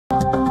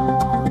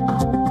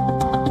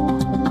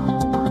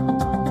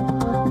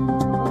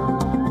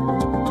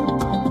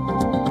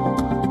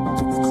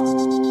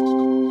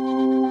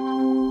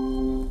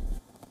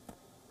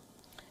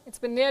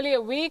nearly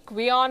a week.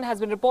 Wion has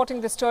been reporting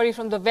this story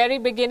from the very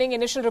beginning.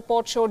 Initial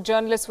reports showed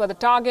journalists were the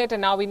target,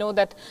 and now we know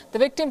that the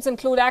victims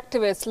include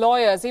activists,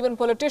 lawyers, even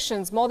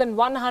politicians, more than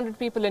 100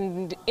 people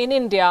in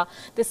India.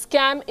 The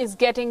scam is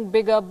getting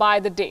bigger by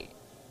the day.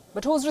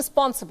 But who's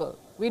responsible?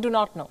 We do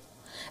not know.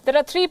 There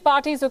are three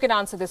parties who can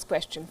answer this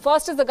question.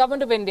 First is the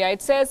government of India.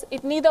 It says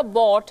it neither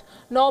bought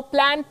nor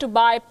planned to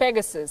buy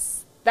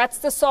Pegasus. That's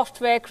the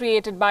software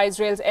created by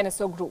Israel's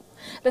NSO group.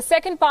 The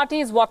second party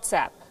is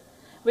WhatsApp,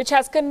 which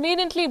has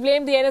conveniently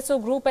blamed the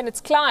NSO group and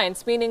its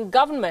clients, meaning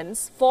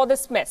governments, for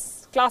this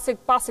mess. Classic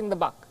passing the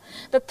buck.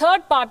 The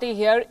third party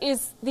here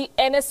is the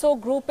NSO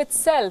group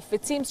itself.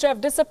 It seems to have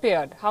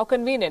disappeared. How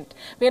convenient.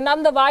 We are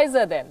none the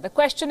wiser then. The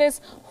question is,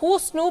 who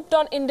snooped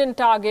on Indian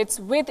targets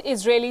with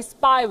Israeli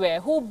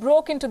spyware? Who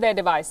broke into their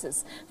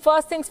devices?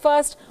 First things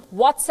first,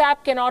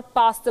 WhatsApp cannot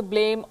pass the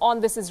blame on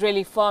this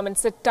Israeli firm and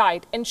sit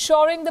tight.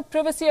 Ensuring the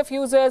privacy of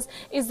users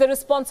is the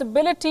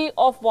responsibility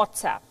of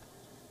WhatsApp.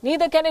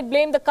 Neither can it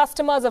blame the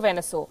customers of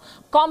NSO.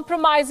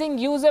 Compromising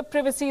user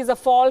privacy is a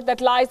fault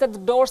that lies at the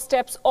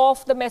doorsteps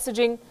of the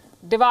messaging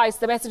device,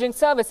 the messaging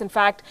service. In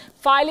fact,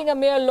 filing a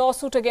mere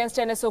lawsuit against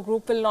NSO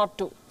group will not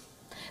do.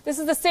 This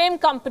is the same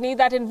company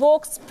that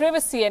invokes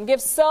privacy and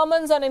gives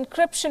sermons on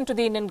encryption to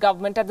the Indian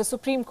government at the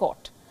Supreme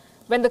Court.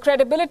 When the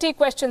credibility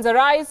questions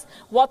arise,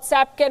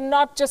 WhatsApp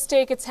cannot just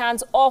take its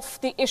hands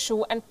off the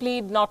issue and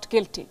plead not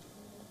guilty.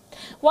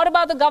 What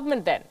about the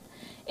government then?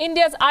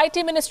 India's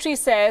IT ministry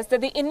says that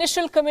the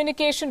initial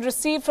communication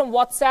received from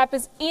WhatsApp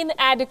is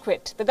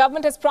inadequate. The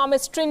government has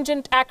promised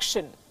stringent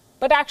action.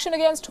 But action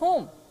against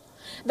whom?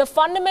 The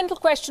fundamental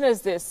question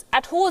is this: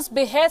 at whose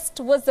behest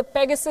was the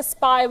Pegasus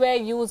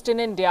spyware used in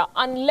India?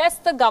 Unless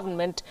the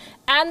government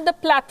and the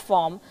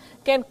platform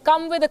can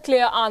come with a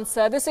clear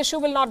answer, this issue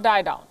will not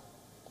die down.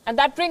 And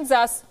that brings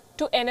us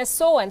to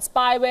NSO and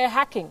spyware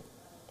hacking.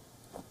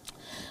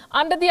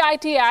 Under the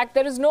IT Act,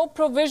 there is no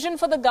provision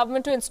for the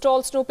government to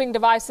install snooping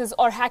devices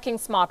or hacking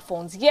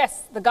smartphones.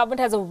 Yes, the government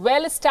has a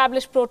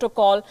well-established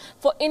protocol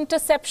for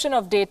interception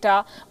of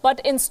data, but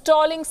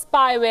installing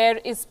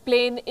spyware is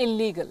plain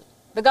illegal.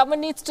 The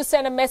government needs to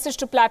send a message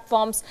to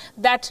platforms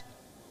that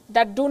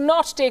do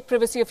not take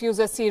privacy of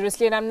users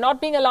seriously. And I'm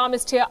not being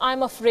alarmist here,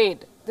 I'm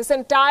afraid. This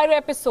entire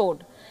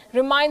episode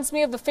reminds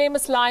me of the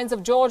famous lines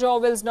of George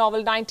Orwell's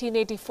novel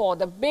 1984,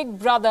 "The Big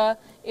Brother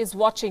is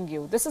watching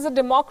you." This is a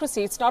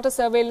democracy, it's not a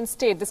surveillance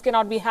state. This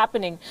cannot be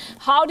happening.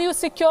 How do you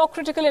secure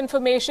critical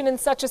information in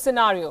such a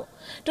scenario?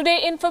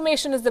 Today,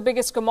 information is the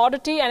biggest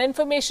commodity, and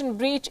information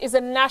breach is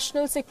a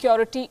national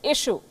security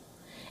issue.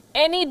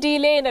 Any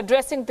delay in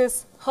addressing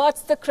this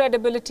hurts the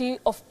credibility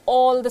of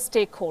all the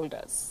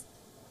stakeholders.